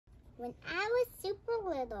when I was super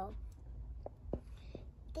little.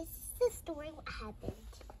 This is the story what happened.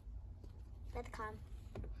 Let's come.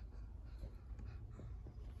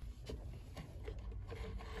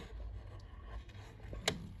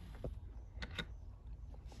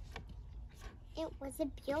 It was a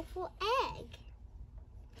beautiful egg.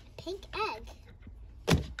 A pink egg.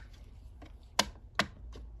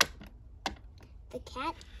 The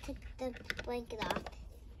cat took the blanket off.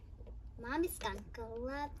 Mommy skunk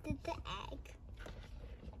loved the egg.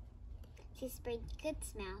 She sprayed good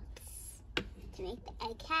smells to make the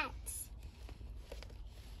egg hatch.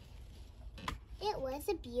 It was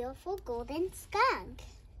a beautiful golden skunk.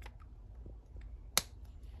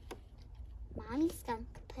 Mommy skunk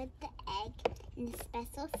put the egg in the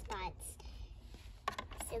special spots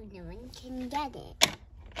so no one can get it.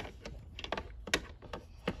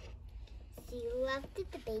 She loved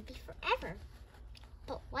the baby forever.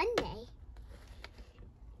 But one day,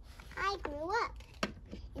 I grew up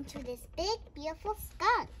into this big, beautiful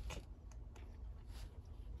skunk.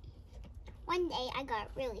 One day, I got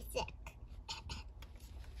really sick.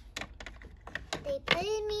 They put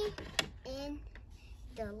me in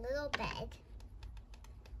the little bed.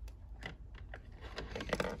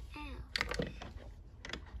 Ow.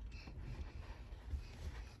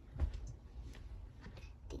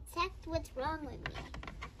 They checked what's wrong with me.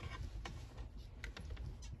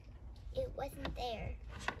 It wasn't there.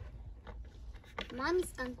 Mommy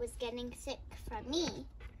skunk was getting sick from me,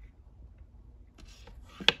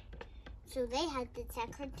 so they had to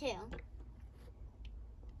check her too.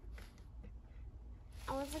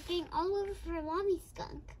 I was looking all over for Mommy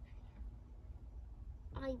skunk.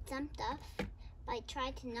 I jumped off, but I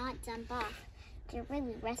tried to not jump off. They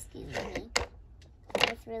really rescued me.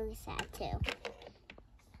 I was really sad too.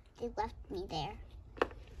 They left me there.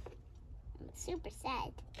 I'm super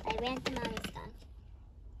sad. I ran to Mommy skunk.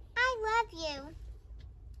 I love you.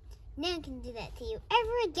 No one can do that to you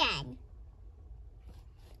ever again.